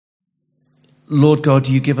Lord God,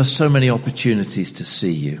 you give us so many opportunities to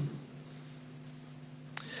see you.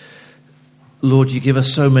 Lord, you give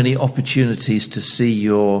us so many opportunities to see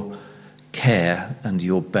your care and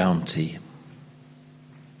your bounty.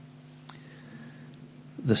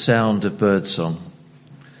 The sound of birdsong,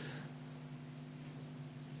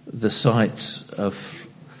 the sight of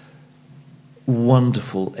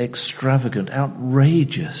wonderful, extravagant,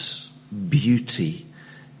 outrageous beauty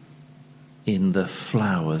in the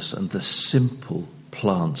flowers and the simple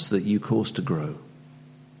plants that you cause to grow.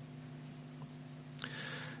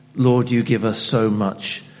 Lord, you give us so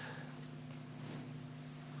much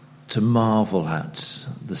to marvel at,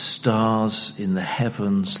 the stars in the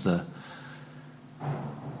heavens, the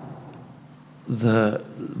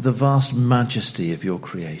vast majesty of your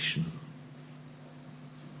creation.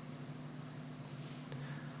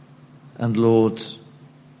 And Lord,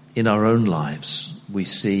 in our own lives, we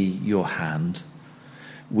see your hand.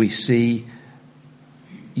 We see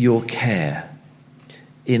your care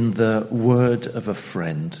in the word of a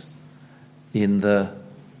friend, in the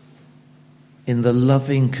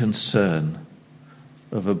loving concern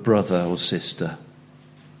of a brother or sister.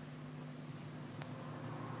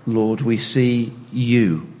 Lord, we see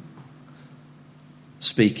you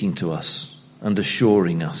speaking to us and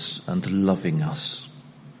assuring us and loving us.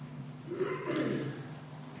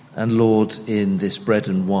 And Lord, in this bread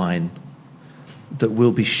and wine that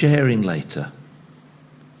we'll be sharing later,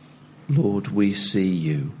 Lord, we see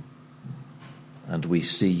you and we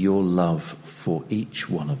see your love for each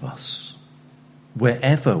one of us.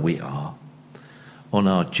 Wherever we are on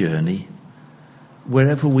our journey,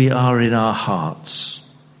 wherever we are in our hearts,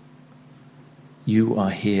 you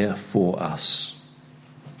are here for us.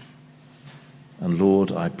 And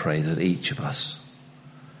Lord, I pray that each of us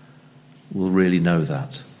will really know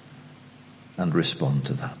that and respond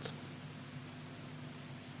to that.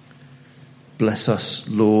 Bless us,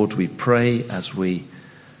 Lord, we pray as we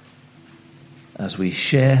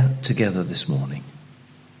share together this morning.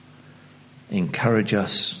 Encourage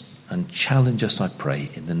us and challenge us, I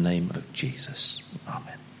pray, in the name of Jesus.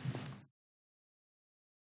 Amen.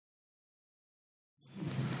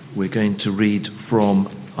 We're going to read from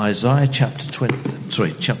Isaiah chapter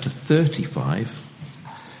 35,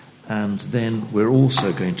 and then we're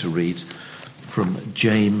also going to read from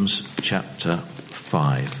James chapter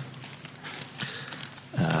 5.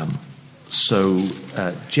 So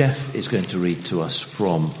Jeff is going to read to us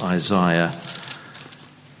from Isaiah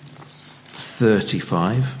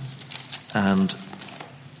 35, and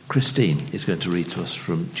Christine is going to read to us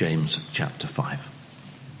from James chapter 5.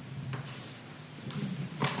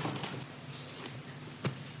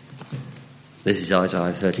 This is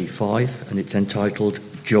Isaiah 35, and it's entitled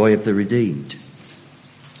Joy of the Redeemed.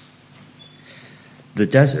 The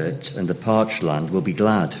desert and the parched land will be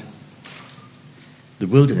glad. The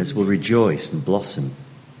wilderness will rejoice and blossom.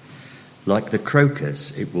 Like the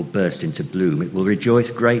crocus, it will burst into bloom. It will rejoice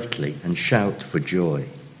greatly and shout for joy.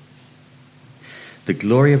 The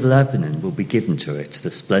glory of Lebanon will be given to it, the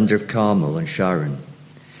splendor of Carmel and Sharon.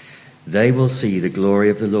 They will see the glory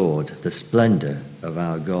of the Lord, the splendor of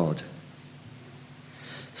our God.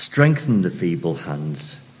 Strengthen the feeble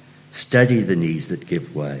hands, steady the knees that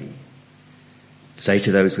give way. Say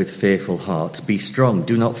to those with fearful hearts, be strong,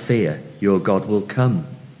 do not fear, your God will come.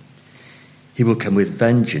 He will come with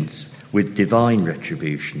vengeance, with divine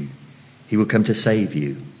retribution. He will come to save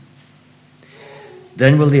you.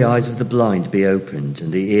 Then will the eyes of the blind be opened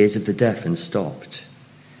and the ears of the deaf unstopped.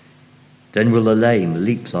 Then will the lame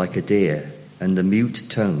leap like a deer and the mute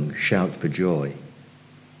tongue shout for joy.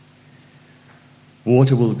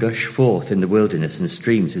 Water will gush forth in the wilderness and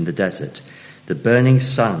streams in the desert. The burning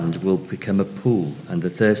sand will become a pool and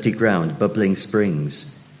the thirsty ground bubbling springs.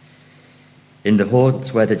 In the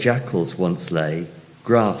haunts where the jackals once lay,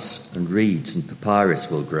 grass and reeds and papyrus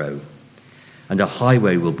will grow, and a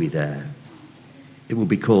highway will be there. It will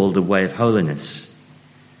be called the way of holiness.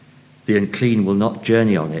 The unclean will not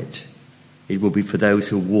journey on it. It will be for those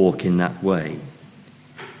who walk in that way.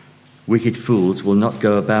 Wicked fools will not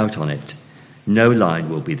go about on it. No lion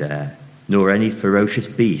will be there, nor any ferocious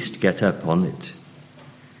beast get up on it.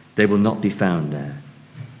 They will not be found there.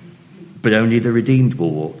 But only the redeemed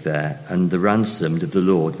will walk there, and the ransomed of the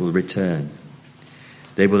Lord will return.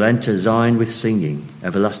 They will enter Zion with singing.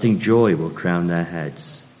 Everlasting joy will crown their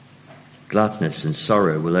heads. Gladness and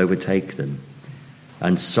sorrow will overtake them,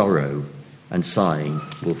 and sorrow and sighing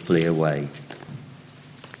will flee away.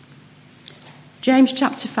 James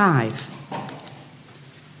chapter 5.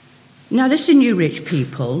 Now listen, you rich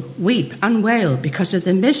people, weep and wail because of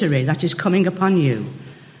the misery that is coming upon you.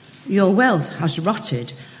 Your wealth has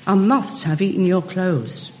rotted, and moths have eaten your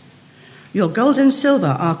clothes. Your gold and silver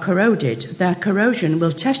are corroded. Their corrosion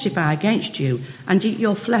will testify against you and eat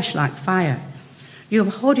your flesh like fire. You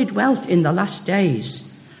have hoarded wealth in the last days.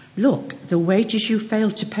 Look, the wages you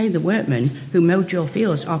failed to pay the workmen who mowed your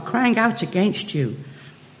fields are crying out against you.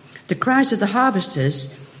 The cries of the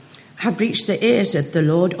harvesters have reached the ears of the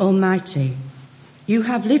Lord Almighty. You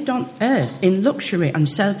have lived on earth in luxury and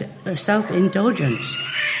self-indulgence.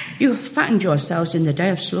 You have fattened yourselves in the day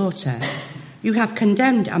of slaughter. You have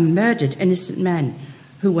condemned and murdered innocent men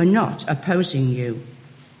who were not opposing you.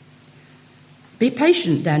 Be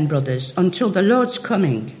patient then, brothers, until the Lord's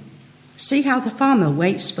coming. See how the farmer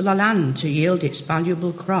waits for the land to yield its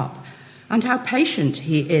valuable crop, and how patient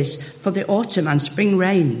he is for the autumn and spring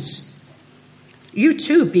rains. You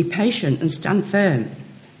too be patient and stand firm,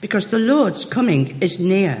 because the Lord's coming is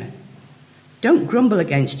near. Don't grumble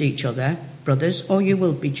against each other, brothers, or you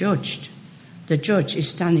will be judged. The judge is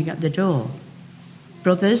standing at the door.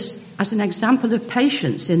 Brothers, as an example of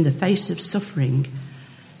patience in the face of suffering,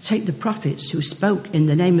 take the prophets who spoke in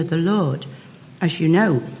the name of the Lord. As you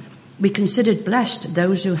know, we considered blessed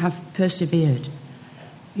those who have persevered.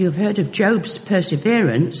 You have heard of Job's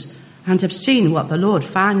perseverance and have seen what the Lord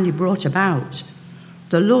finally brought about.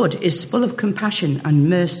 The Lord is full of compassion and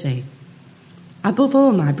mercy. Above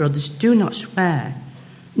all, my brothers, do not swear,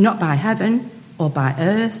 not by heaven or by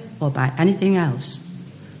earth or by anything else.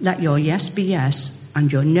 Let your yes be yes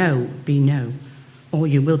and your no be no, or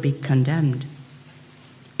you will be condemned.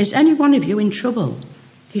 Is any one of you in trouble?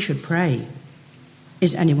 He should pray.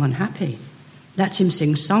 Is anyone happy? Let him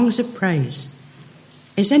sing songs of praise.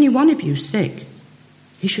 Is any one of you sick?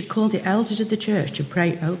 He should call the elders of the church to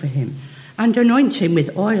pray over him and anoint him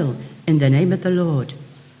with oil in the name of the Lord.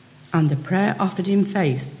 And the prayer offered in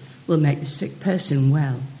faith will make the sick person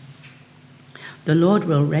well. The Lord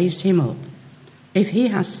will raise him up. If he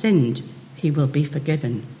has sinned, he will be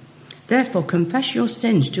forgiven. Therefore, confess your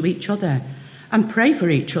sins to each other and pray for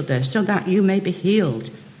each other so that you may be healed.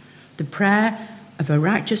 The prayer of a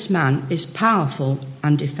righteous man is powerful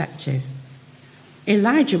and effective.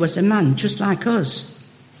 Elijah was a man just like us.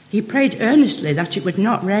 He prayed earnestly that it would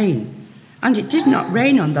not rain, and it did not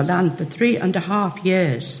rain on the land for 3.5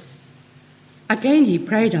 years. Again he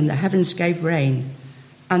prayed, and the heavens gave rain,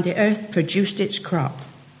 and the earth produced its crop.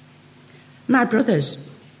 My brothers,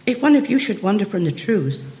 if one of you should wander from the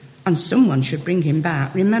truth, and someone should bring him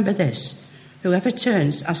back, remember this: whoever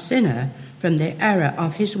turns a sinner from the error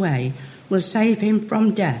of his way will save him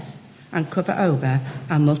from death and cover over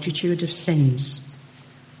a multitude of sins.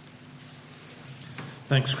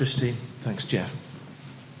 Thanks, Christine. Thanks, Jeff.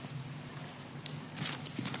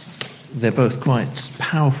 They're both quite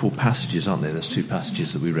powerful passages, aren't they? There's two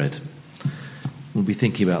passages that we read. We'll be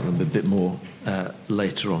thinking about them a bit more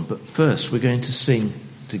later on. But first, we're going to sing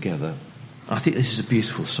together. I think this is a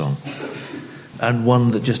beautiful song, and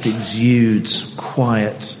one that just exudes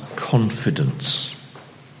quiet confidence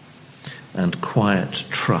and quiet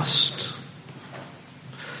trust.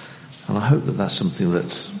 And I hope that that's something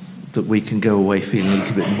that we can go away feeling a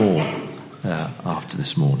little bit more after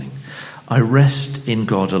this morning. I rest in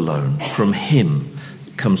God alone. From him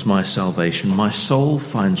comes my salvation. My soul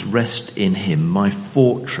finds rest in him. My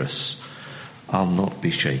fortress, I'll not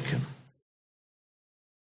be shaken.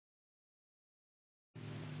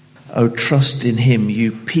 Oh, trust in him,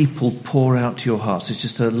 you people, pour out your hearts. It's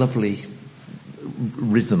just a lovely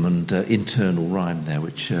rhythm and internal rhyme there,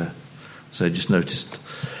 which so I just noticed,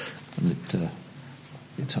 and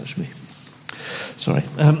it touched me. Sorry,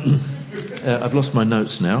 I've lost my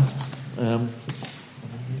notes now. Oh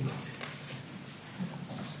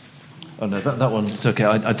no, that one, it's okay.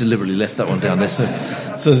 I deliberately left that one down there so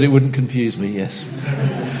that it wouldn't confuse me. Yes,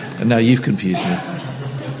 and now you've confused me.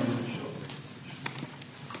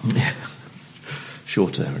 Yeah.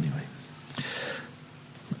 Shorter anyway.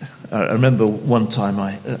 I remember one time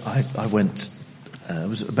I went. I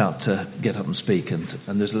was about to get up and speak, and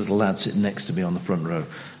there's a little lad sitting next to me on the front row,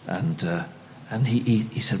 and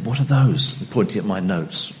he said, "What are those?" pointing at my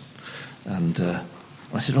notes, and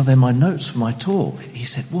I said, "Oh, they're my notes for my talk." He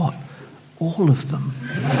said, "What? All of them?"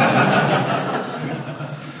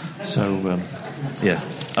 So yeah,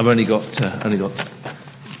 I've only got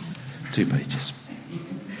 2 pages.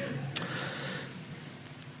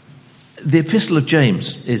 The Epistle of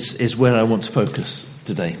James is where I want to focus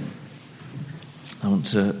today. I want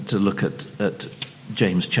to look at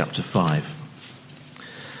James chapter 5.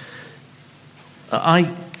 I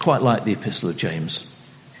quite like the Epistle of James.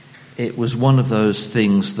 It was one of those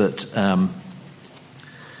things that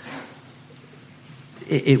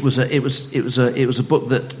it was a book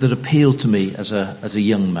that appealed to me as a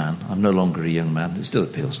young man. I'm no longer a young man. It still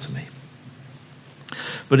appeals to me.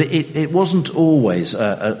 But it wasn't always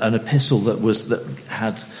an epistle that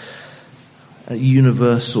had a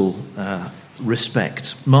universal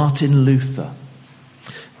respect. Martin Luther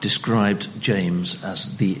described James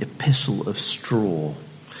as the epistle of straw.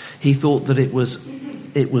 He thought that it was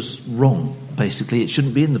wrong. Basically, it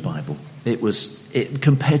shouldn't be in the Bible. It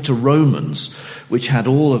compared to Romans, which had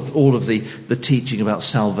all of the teaching about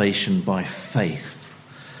salvation by faith.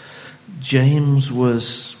 James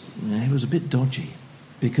was a bit dodgy,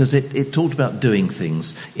 because it talked about doing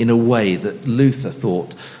things in a way that Luther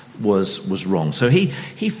thought was wrong. So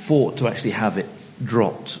he fought to actually have it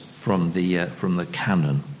dropped from the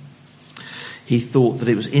canon. He thought that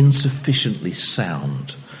it was insufficiently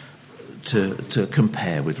sound to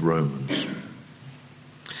compare with Romans.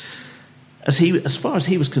 As far as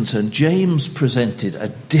he was concerned, James presented a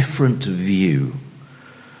different view,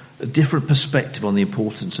 a different perspective on the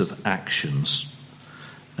importance of actions.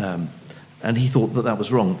 And he thought that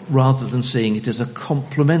was wrong, rather than seeing it as a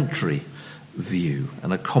complementary view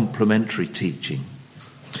and a complementary teaching.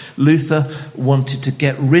 Luther wanted to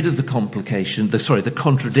get rid of the contradiction.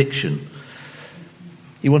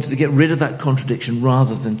 He wanted to get rid of that contradiction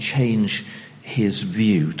rather than change his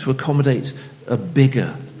view to accommodate a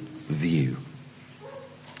bigger view.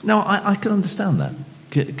 Now, I can understand that.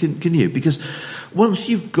 Can you? Because once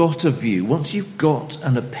you've got a view, once you've got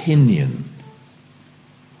an opinion,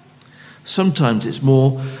 sometimes it's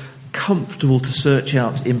more comfortable to search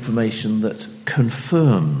out information that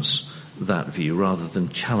confirms that view rather than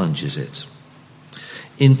challenges it.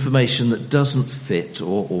 Information that doesn't fit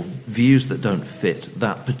or views that don't fit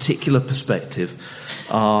that particular perspective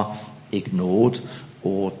are ignored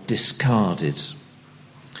or discarded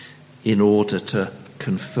in order to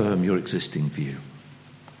confirm your existing view.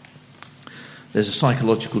 There's a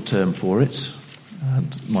psychological term for it,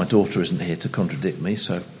 and my daughter isn't here to contradict me,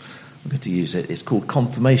 so I'm going to use it. It's called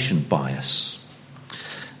confirmation bias.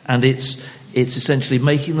 And it's essentially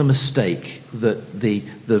making the mistake that the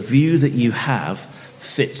view that you have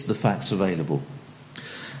fits the facts available.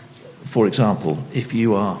 For example, if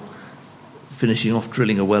you are finishing off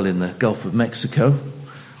drilling a well in the Gulf of Mexico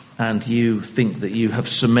and you think that you have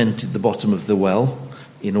cemented the bottom of the well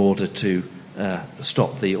in order to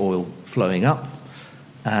stop the oil flowing up,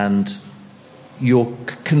 and you're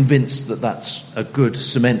convinced that that's a good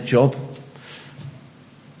cement job,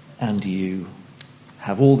 and you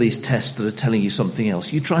have all these tests that are telling you something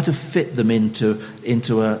else. You try to fit them into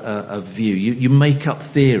a view. You make up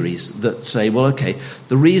theories that say, well, okay,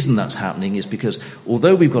 the reason that's happening is because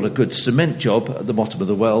although we've got a good cement job at the bottom of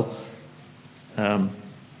the well,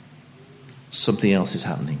 something else is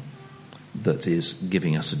happening that is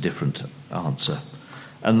giving us a different answer.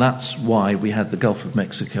 And that's why we had the Gulf of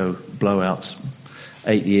Mexico blowouts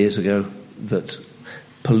 8 years ago that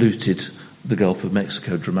polluted the Gulf of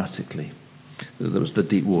Mexico dramatically. There was the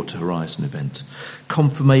Deepwater Horizon event.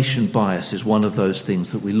 Confirmation bias is one of those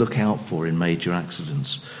things that we look out for in major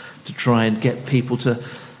accidents, to try and get people to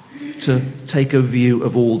take a view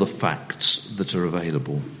of all the facts that are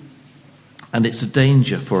available. And it's a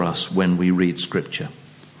danger for us when we read Scripture.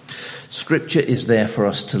 Scripture is there for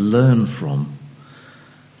us to learn from,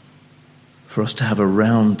 for us to have a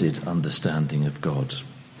rounded understanding of God.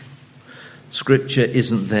 Scripture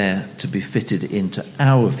isn't there to be fitted into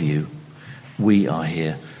our view. We are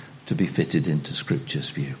here to be fitted into Scripture's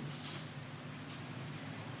view.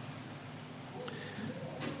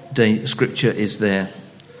 Scripture is there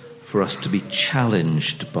for us to be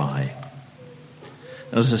challenged by.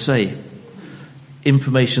 And as I say,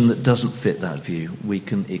 information that doesn't fit that view, we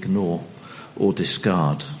can ignore or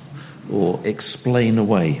discard or explain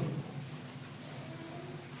away.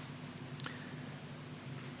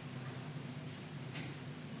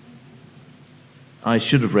 I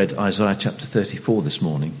should have read Isaiah chapter 34 this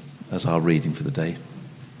morning as our reading for the day,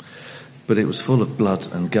 but it was full of blood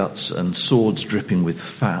and guts and swords dripping with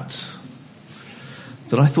fat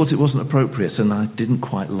that I thought it wasn't appropriate, and I didn't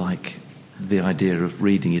quite like the idea of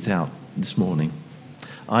reading it out this morning.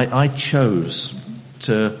 I chose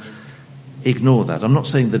to ignore that. I'm not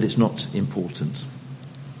saying that it's not important.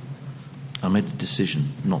 I made a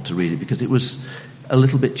decision not to read it because it was a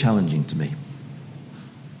little bit challenging to me.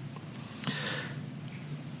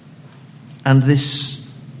 And this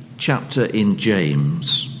chapter in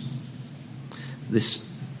James,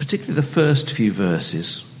 particularly the first few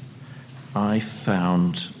verses, I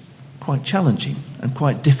found quite challenging and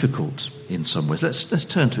quite difficult in some ways. Let's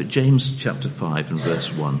turn to it. James chapter 5 and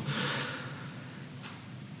verse 1.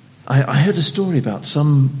 I heard a story about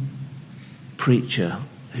some preacher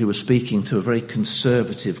who was speaking to a very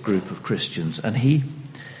conservative group of Christians, and he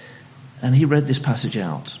read this passage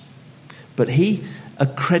out. But he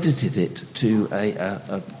accredited it to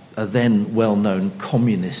a then well-known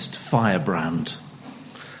communist firebrand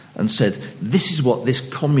and said, this is what this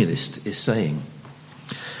communist is saying.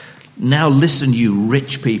 Now listen, you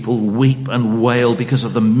rich people, weep and wail because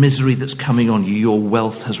of the misery that's coming on you. Your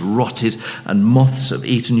wealth has rotted and moths have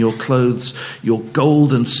eaten your clothes. Your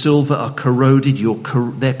gold and silver are corroded.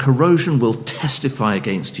 Their corrosion will testify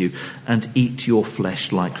against you and eat your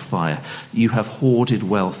flesh like fire. You have hoarded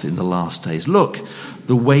wealth in the last days. Look,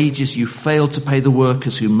 the wages you failed to pay the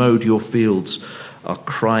workers who mowed your fields are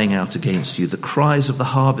crying out against you. The cries of the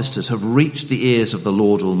harvesters have reached the ears of the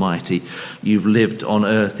Lord Almighty. You've lived on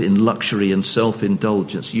earth in luxury and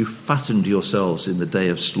self-indulgence. You've fattened yourselves in the day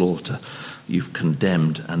of slaughter. You've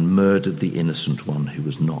condemned and murdered the innocent one who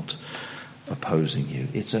was not opposing you.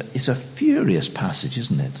 It's a furious passage,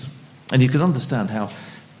 isn't it? And you can understand how,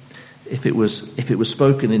 if it was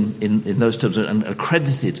spoken in those terms and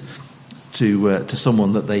accredited to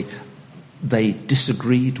someone that they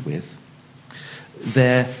disagreed with,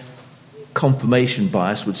 their confirmation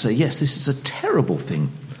bias would say, yes, this is a terrible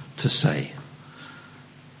thing to say.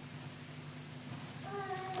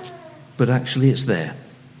 But actually it's there.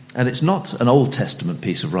 And it's not an Old Testament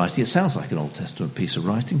piece of writing. It sounds like an Old Testament piece of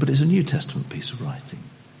writing, but it's a New Testament piece of writing.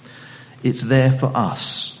 It's there for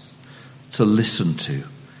us to listen to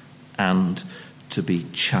and to be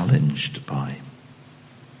challenged by.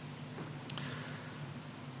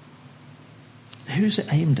 Who's it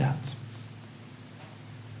aimed at?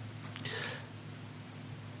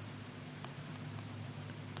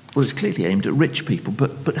 Well, it's clearly aimed at rich people,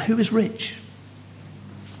 but who is rich?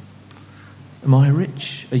 Am I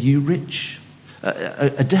rich? Are you rich?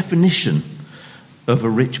 A definition of a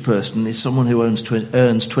rich person is someone who earns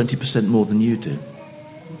 20% more than you do.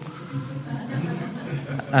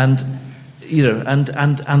 And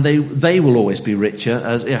they will always be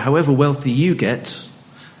richer. However wealthy you get,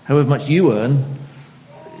 however much you earn,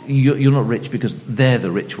 you're not rich because they're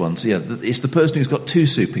the rich ones. Yeah, it's the person who's got 2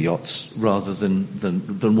 super yachts rather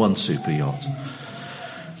than 1 super yacht.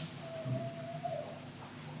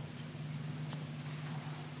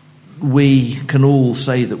 We can all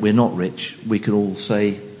say that we're not rich. We can all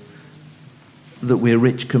say that we're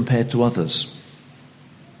rich compared to others.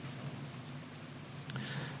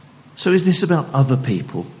 So is this about other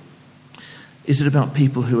people? Is it about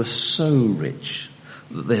people who are so rich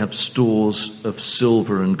that they have stores of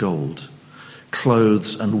silver and gold,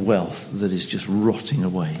 clothes and wealth that is just rotting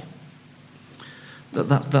away?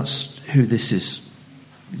 That's who this is.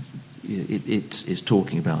 It is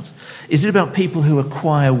talking about. Is it about people who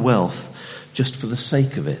acquire wealth just for the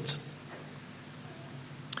sake of it?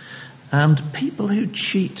 And people who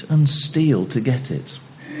cheat and steal to get it?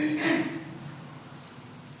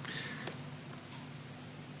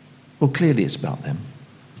 Well, clearly it's about them.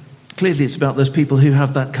 Clearly it's about those people who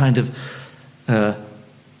have that kind of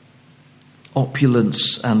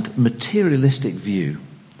opulence and materialistic view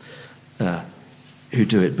who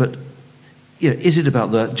do it. But is it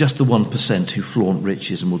about just the 1% who flaunt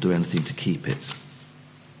riches and will do anything to keep it?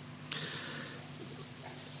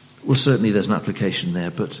 Well, certainly there's an application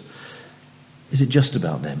there, but is it just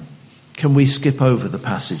about them? Can we skip over the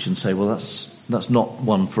passage and say, well, that's not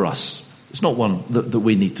one for us. It's not one that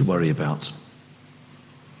we need to worry about.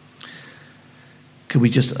 Can we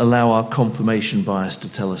just allow our confirmation bias to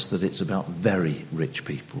tell us that it's about very rich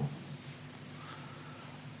people?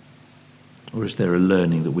 Or is there a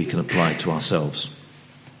learning that we can apply to ourselves?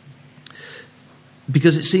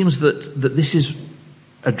 Because it seems that this is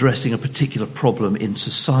addressing a particular problem in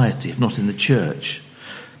society, if not in the church.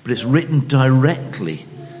 But it's written directly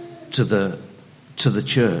to the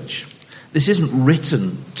church. This isn't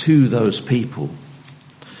written to those people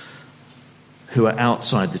who are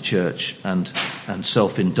outside the church and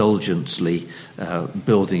self-indulgently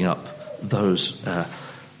building up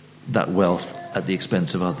that wealth at the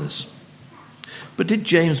expense of others. But did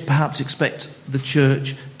James perhaps expect the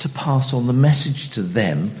church to pass on the message to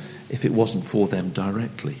them if it wasn't for them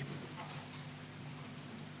directly?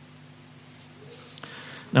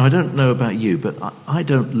 Now, I don't know about you, but I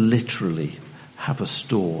don't literally have a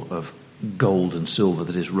store of gold and silver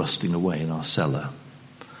that is rusting away in our cellar.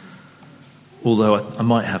 Although I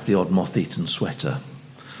might have the odd moth-eaten sweater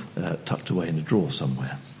tucked away in a drawer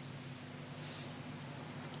somewhere.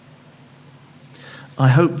 I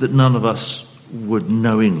hope that none of us would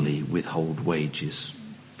knowingly withhold wages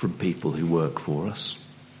from people who work for us.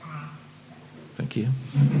 Thank you.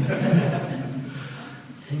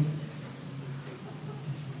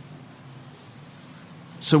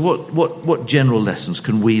 So what general lessons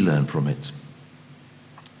can we learn from it?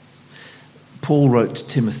 Paul wrote to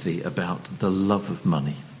Timothy about the love of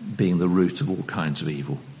money. being the root of all kinds of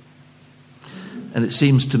evil. And it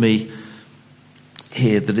seems to me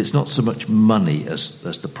here that it's not so much money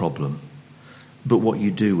as the problem, but what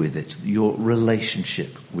you do with it, your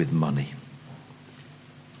relationship with money.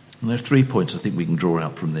 And there are 3 points I think we can draw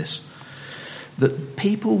out from this. That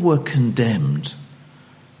people were condemned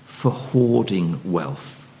for hoarding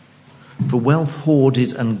wealth, for wealth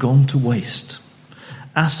hoarded and gone to waste.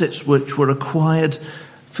 Assets which were acquired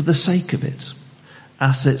for the sake of it.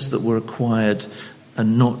 Assets that were acquired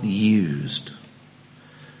and not used.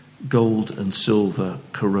 Gold and silver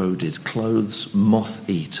corroded, clothes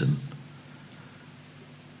moth-eaten.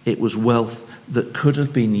 It was wealth that could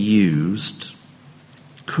have been used,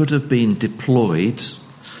 could have been deployed,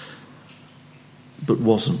 but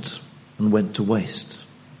wasn't, and went to waste.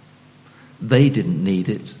 They didn't need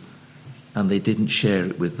it, and they didn't share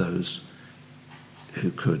it with those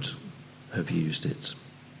who could have used it.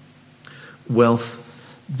 Wealth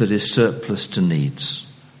that is surplus to needs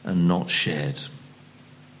and not shared.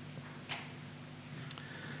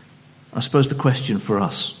 I suppose the question for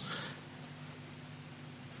us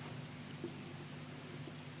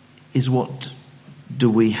is, what do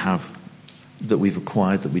we have that we've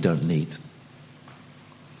acquired that we don't need,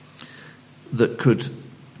 that could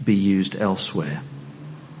be used elsewhere?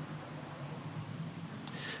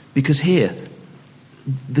 Because here,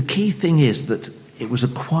 the key thing is that it was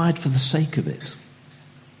acquired for the sake of it.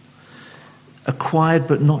 Acquired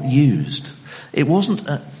but not used. It wasn't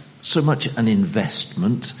so much an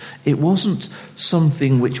investment. It wasn't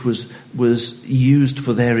something which was used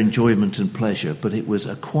for their enjoyment and pleasure, but it was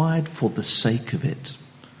acquired for the sake of it.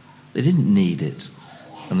 They didn't need it,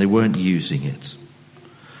 and they weren't using it.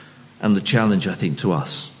 And the challenge, I think, to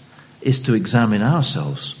us is to examine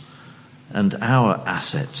ourselves and our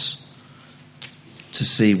assets to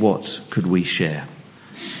see what could we share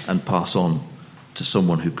and pass on to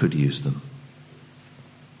someone who could use them.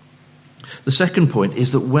 The second point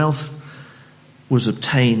is that wealth was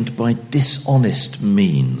obtained by dishonest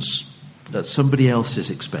means, at somebody else's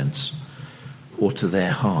expense or to their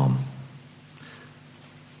harm.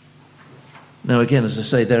 Now again, as I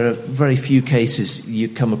say, there are very few cases you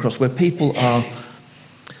come across where people are,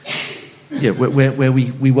 where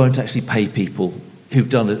we won't actually pay people who've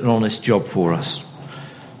done an honest job for us.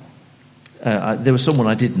 There was someone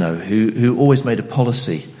I did know who always made a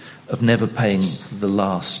policy of never paying the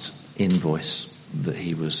last invoice that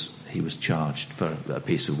he was charged for a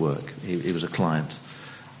piece of work. He was a client,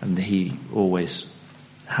 and he always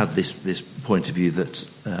had this point of view that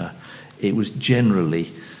it was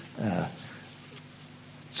generally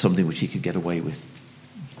something which he could get away with,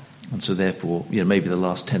 and so therefore, maybe the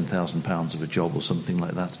last £10,000 of a job or something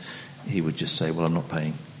like that, he would just say, "Well, I'm not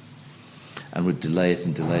paying," and would delay it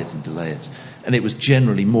and delay it and delay it. And it was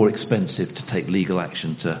generally more expensive to take legal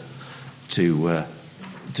action to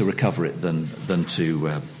recover it than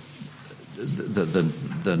to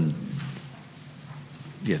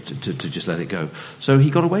just let it go. So he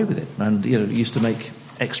got away with it, and used to make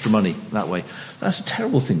extra money that way. That's a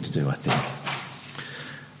terrible thing to do, I think.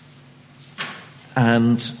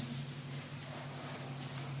 And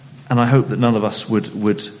I hope that none of us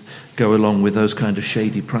would go along with those kind of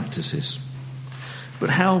shady practices. But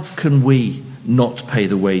how can we not pay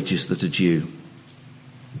the wages that are due?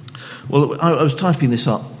 Well, I was typing this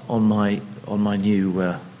up on my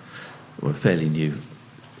new, fairly new,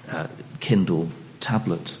 Kindle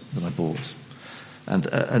tablet that I bought,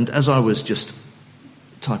 and as I was just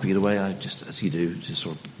typing it away, I just, as you do, just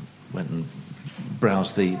sort of went and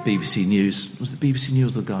browsed the BBC News. Was it the BBC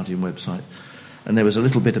News or the Guardian website? And there was a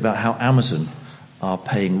little bit about how Amazon are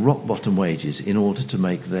paying rock bottom wages in order to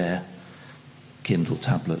make their Kindle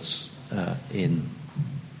tablets in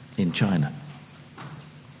China.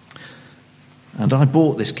 And I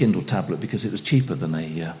bought this Kindle tablet because it was cheaper than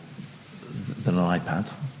an iPad.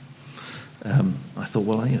 I thought,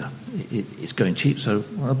 well, it's going cheap, so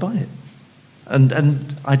I'll buy it.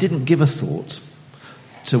 And I didn't give a thought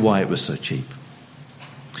to why it was so cheap.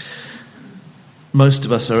 Most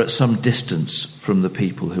of us are at some distance from the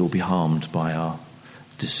people who will be harmed by our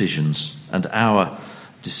decisions and our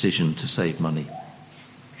decision to save money.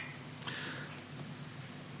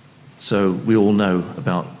 So we all know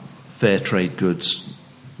about fair trade goods.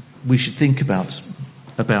 We should think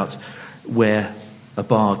about where a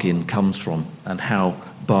bargain comes from and how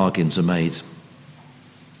bargains are made.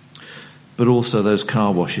 But also those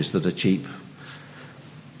car washes that are cheap,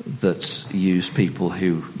 that use people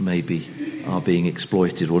who maybe are being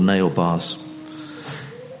exploited, or nail bars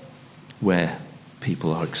where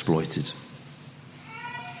people are exploited.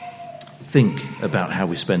 Think about how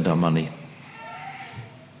we spend our money.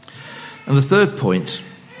 And the third point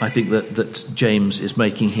I think that James is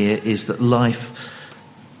making here is that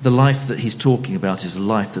the life that he's talking about is a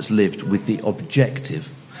life that's lived with the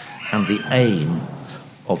objective and the aim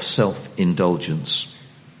of self-indulgence.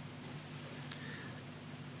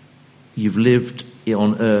 You've lived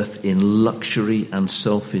on earth in luxury and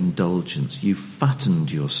self-indulgence. You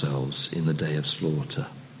fattened yourselves in the day of slaughter.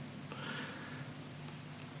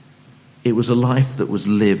 It was a life that was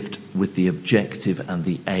lived with the objective and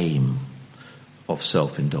the aim of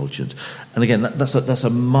self-indulgence. And again, that's a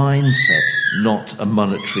mindset, not a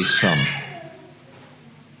monetary sum.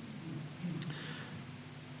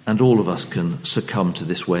 And all of us can succumb to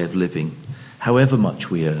this way of living, however much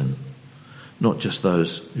we earn, not just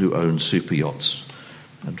those who own super yachts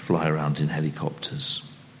and fly around in helicopters.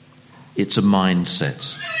 It's a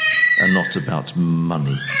mindset and not about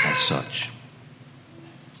money as such.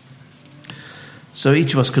 So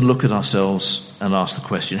each of us can look at ourselves and ask the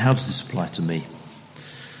question, how does this apply to me?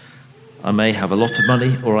 I may have a lot of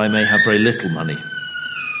money or I may have very little money.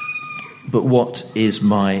 But what is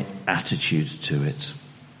my attitude to it?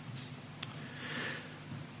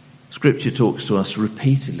 Scripture talks to us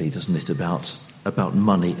repeatedly, doesn't it, about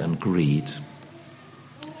money and greed.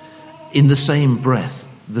 In the same breath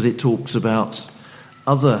that it talks about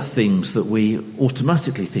other things that we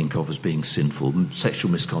automatically think of as being sinful,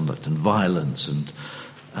 sexual misconduct and violence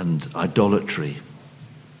and idolatry.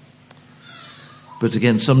 But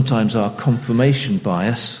again, sometimes our confirmation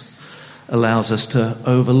bias allows us to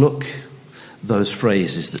overlook those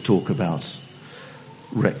phrases that talk about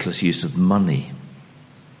reckless use of money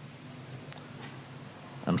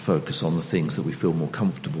and focus on the things that we feel more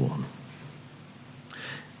comfortable on.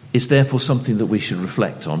 It's therefore something that we should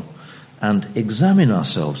reflect on and examine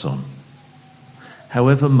ourselves on.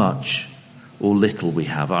 However much or little we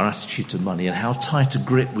have, our attitude to money and how tight a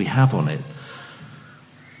grip we have on it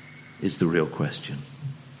is the real question.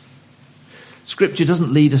 Scripture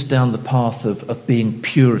doesn't lead us down the path of being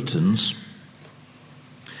Puritans.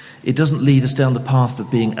 It doesn't lead us down the path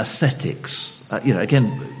of being ascetics.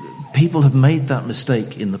 Again, people have made that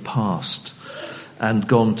mistake in the past and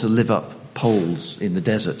gone to live up poles in the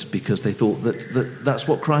desert because they thought that's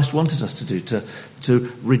what Christ wanted us to do,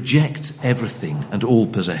 to reject everything and all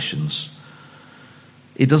possessions.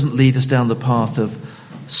 It doesn't lead us down the path of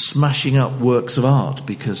smashing up works of art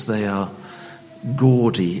because they are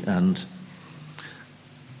gaudy and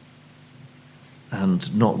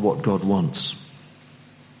not what God wants.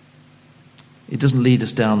 It doesn't lead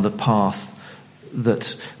us down the path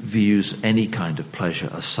that views any kind of pleasure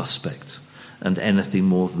as suspect and anything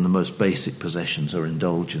more than the most basic possessions are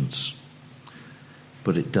indulgence.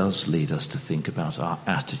 But it does lead us to think about our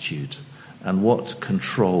attitude and what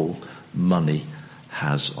control money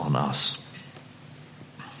has on us.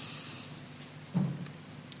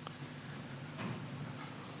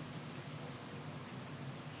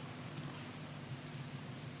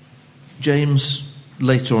 James,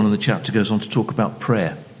 later on in the chapter, goes on to talk about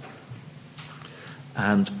prayer.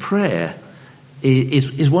 And prayer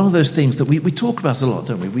is one of those things that we talk about a lot,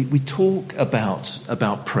 don't we? We talk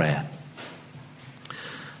about prayer.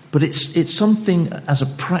 But it's something as a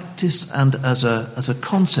practice and as a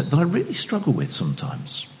concept that I really struggle with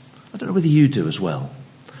sometimes. I don't know whether you do as well.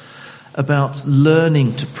 About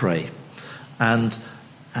learning to pray and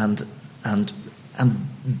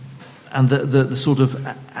the sort of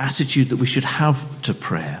attitude that we should have to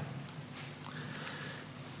prayer.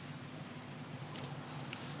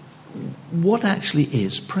 What actually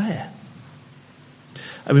is prayer?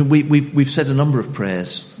 I mean, we've said a number of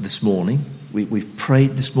prayers this morning. We've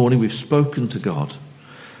prayed this morning. We've spoken to God.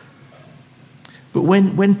 But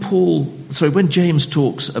when James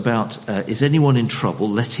talks about is anyone in trouble,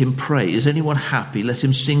 let him pray. Is anyone happy? Let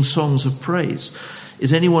him sing songs of praise.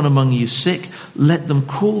 Is anyone among you sick? Let them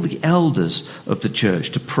call the elders of the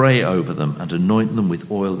church to pray over them and anoint them with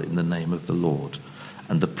oil in the name of the Lord.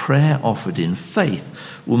 And the prayer offered in faith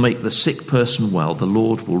will make the sick person well. The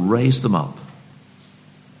Lord will raise them up.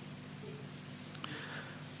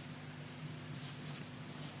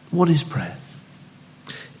 What is prayer?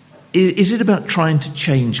 Is it about trying to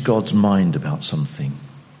change God's mind about something?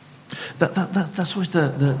 That's always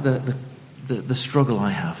the struggle I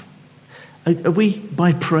have. Are we,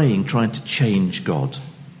 by praying, trying to change God?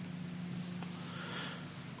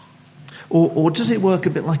 Or does it work a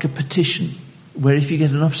bit like a petition, where if you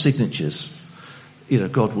get enough signatures,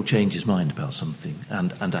 God will change his mind about something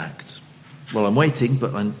and act? Well, I'm waiting,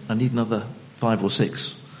 but I need another 5 or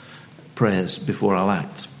 6 prayers before I'll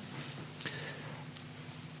act.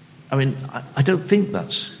 I mean, I don't think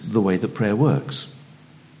that's the way that prayer works.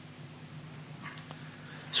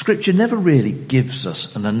 Scripture never really gives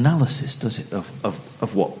us an analysis, does it,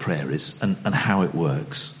 of what prayer is and how it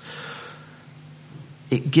works.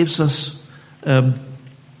 It gives us,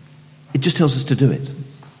 it just tells us to do it.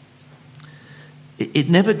 It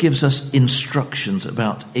never gives us instructions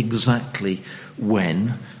about exactly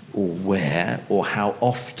when or where or how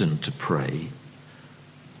often to pray.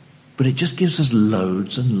 But it just gives us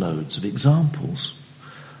loads and loads of examples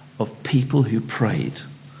of people who prayed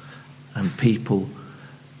and people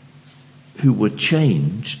who were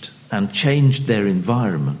changed and changed their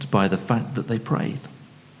environment by the fact that they prayed.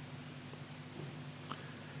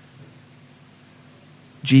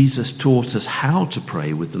 Jesus taught us how to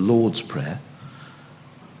pray with the Lord's Prayer,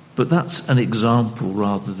 but that's an example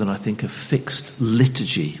rather than, I think, a fixed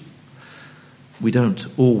liturgy. We don't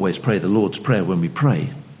always pray the Lord's Prayer when we pray,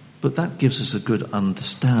 but that gives us a good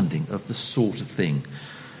understanding of the sort of thing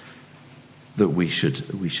that we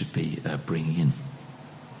should be bringing in.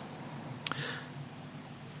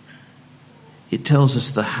 It tells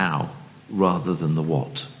us the how rather than the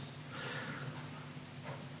what.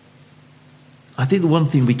 I think the one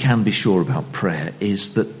thing we can be sure about prayer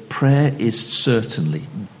is that prayer is certainly,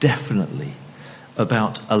 definitely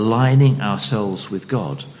about aligning ourselves with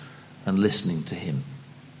God and listening to Him.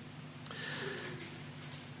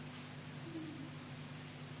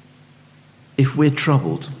 If we're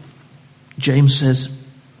troubled, James says,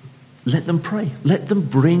 let them pray. Let them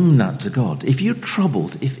bring that to God. If you're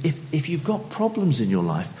troubled, if you've got problems in your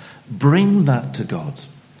life, bring that to God.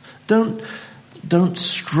 Don't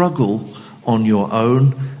struggle on your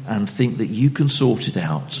own and think that you can sort it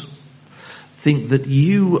out. Think that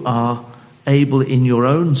you are able in your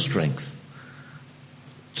own strength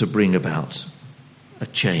to bring about a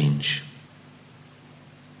change.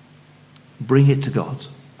 Bring it to God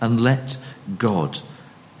and let God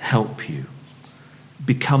help you.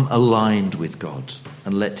 Become aligned with God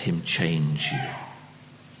and let Him change you.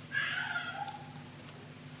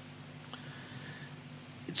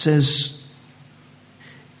 It says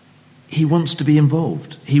He wants to be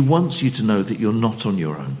involved. He wants you to know that you're not on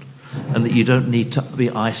your own and that you don't need to be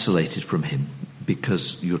isolated from Him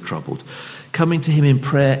because you're troubled. Coming to Him in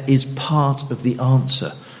prayer is part of the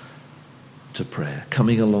answer to prayer.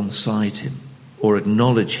 Coming alongside Him or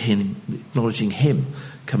acknowledging Him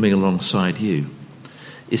coming alongside you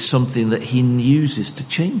is something that He uses to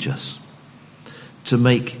change us, to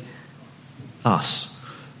make us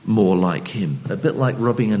more like Him. A bit like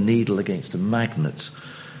rubbing a needle against a magnet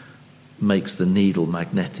makes the needle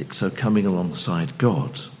magnetic. So coming alongside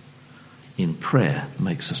God in prayer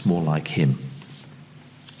makes us more like Him.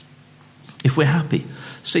 If we're happy,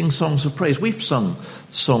 sing songs of praise. We've sung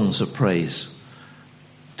songs of praise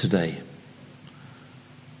today.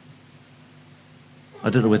 I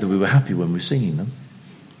don't know whether we were happy when we were singing them.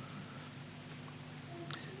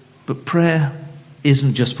 But prayer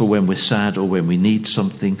isn't just for when we're sad or when we need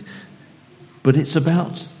something, but it's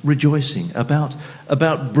about rejoicing,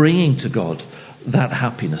 about bringing to God that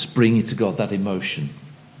happiness, bringing to God that emotion.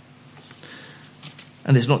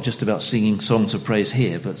 And it's not just about singing songs of praise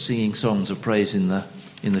here, but singing songs of praise in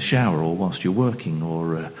the shower or whilst you're working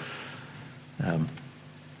or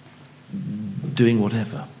doing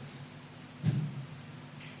whatever.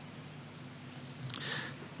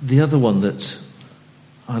 The other one that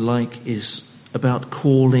I like is about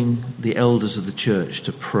calling the elders of the church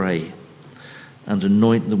to pray and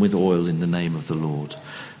anoint them with oil in the name of the Lord.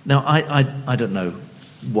 Now, I don't know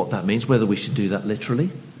what that means, whether we should do that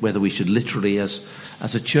literally, whether we should literally as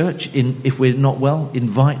a church, if we're not well,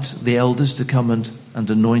 invite the elders to come and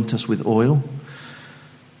anoint us with oil,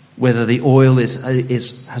 whether the oil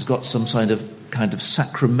has got some kind of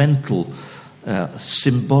sacramental,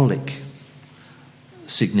 symbolic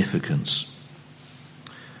significance,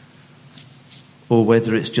 or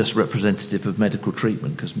whether it's just representative of medical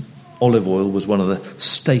treatment, because olive oil was one of the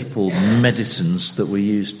staple medicines that were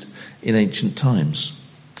used in ancient times.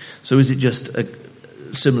 So is it just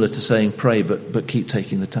similar to saying pray, but keep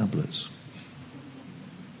taking the tablets?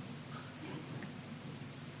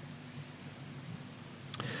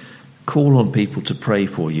 Call on people to pray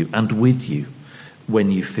for you and with you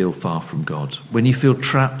when you feel far from God, when you feel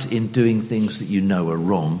trapped in doing things that you know are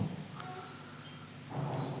wrong,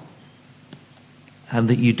 and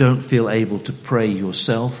that you don't feel able to pray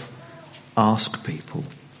yourself. Ask people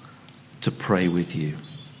to pray with you.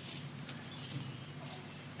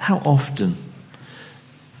 How often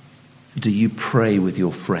do you pray with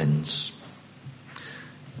your friends?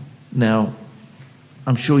 Now,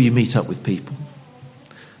 I'm sure you meet up with people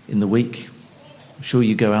in the week. I'm sure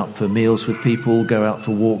you go out for meals with people, go out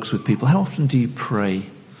for walks with people. How often do you pray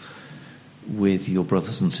with your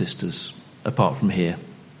brothers and sisters, apart from here?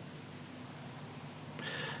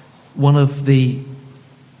 one of the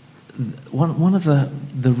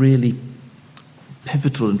really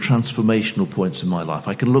pivotal and transformational points in my life.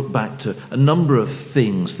 I can look back to a number of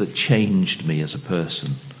things that changed me as a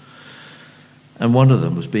person, and one of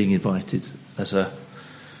them was being invited as a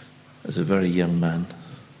very young man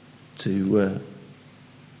to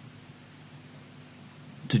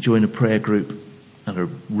join a prayer group and a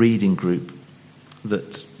reading group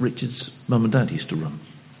that Richard's mum and dad used to run.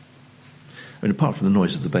 I mean, apart from the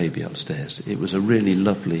noise of the baby upstairs, it was a really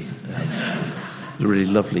lovely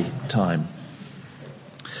time.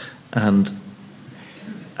 And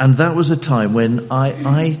that was a time when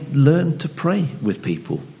I learned to pray with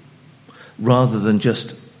people rather than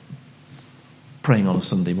just praying on a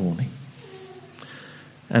Sunday morning.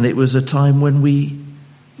 And it was a time when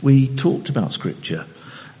we talked about Scripture,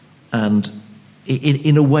 and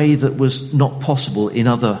in a way that was not possible at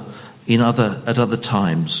other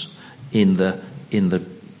times in the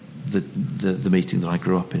meeting that I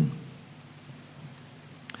grew up in.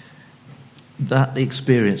 That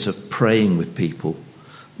experience of praying with people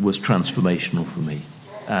was transformational for me,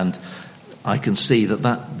 and I can see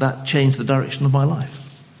that changed the direction of my life.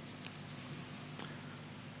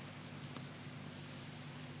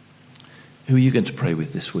 Who are you going to pray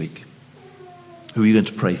with this week? Who are you going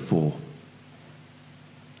to pray for?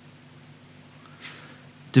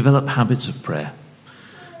 Develop habits of prayer.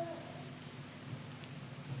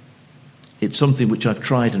 It's something which I've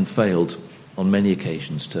tried and failed on many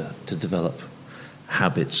occasions to develop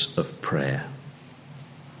habits of prayer.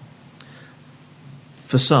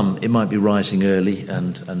 For some, it might be rising early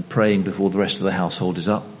and praying before the rest of the household is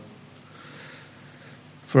up.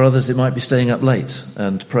 For others, it might be staying up late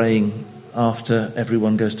and praying after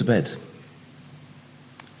everyone goes to bed.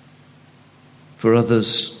 For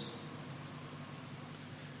others,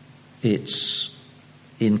 it's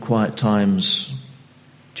in quiet times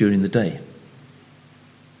during the day.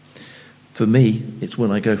 For me, it's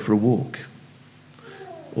when I go for a walk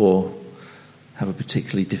or have a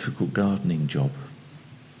particularly difficult gardening job,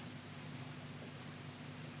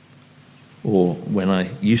 or when I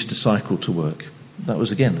used to cycle to work. That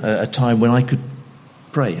was again a time when I could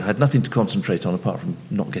pray. I had nothing to concentrate on apart from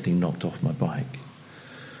not getting knocked off my bike.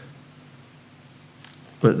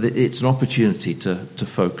 But it's an opportunity to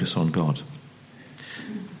focus on God.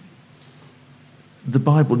 The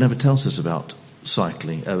Bible never tells us about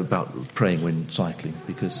cycling, about praying when cycling,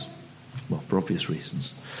 because, well, for obvious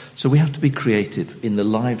reasons. So we have to be creative in the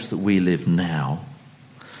lives that we live now,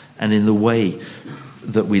 and in the way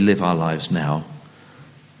that we live our lives now.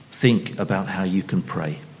 Think about how you can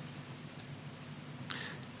pray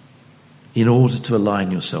in order to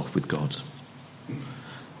align yourself with God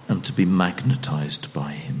and to be magnetized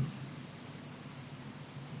by Him.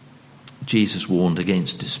 Jesus warned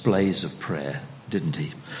against displays of prayer, didn't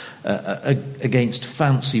he? Against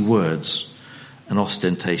fancy words and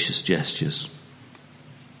ostentatious gestures.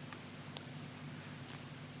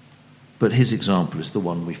 But his example is the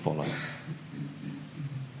one we follow.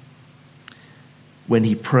 When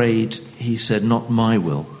he prayed, he said, "Not my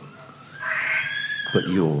will, but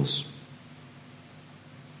yours."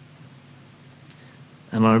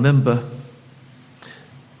 And I remember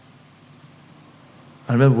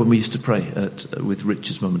when we used to pray with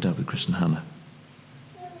Richard's mum and dad, with Chris and Hannah.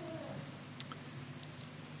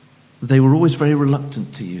 They were always very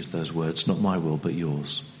reluctant to use those words, "Not my will, but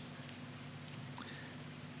yours."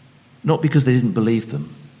 Not because they didn't believe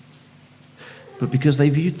them, but because they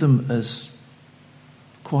viewed them as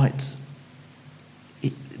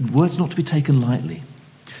words not to be taken lightly,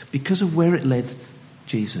 because of where it led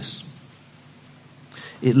Jesus.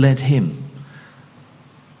 It led him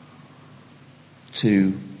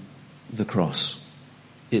to the cross.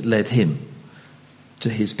 It led him to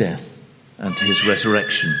his death and to his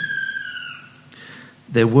resurrection.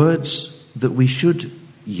 They're words that we should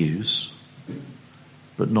use,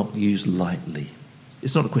 but not use lightly.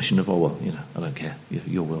 It's not a question of, I don't care.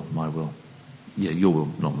 Your will, my will. Yeah, your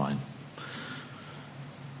will, not mine.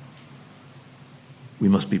 We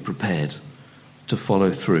must be prepared to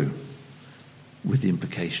follow through with the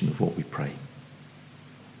implication of what we pray.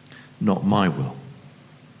 Not my will,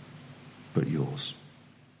 but yours.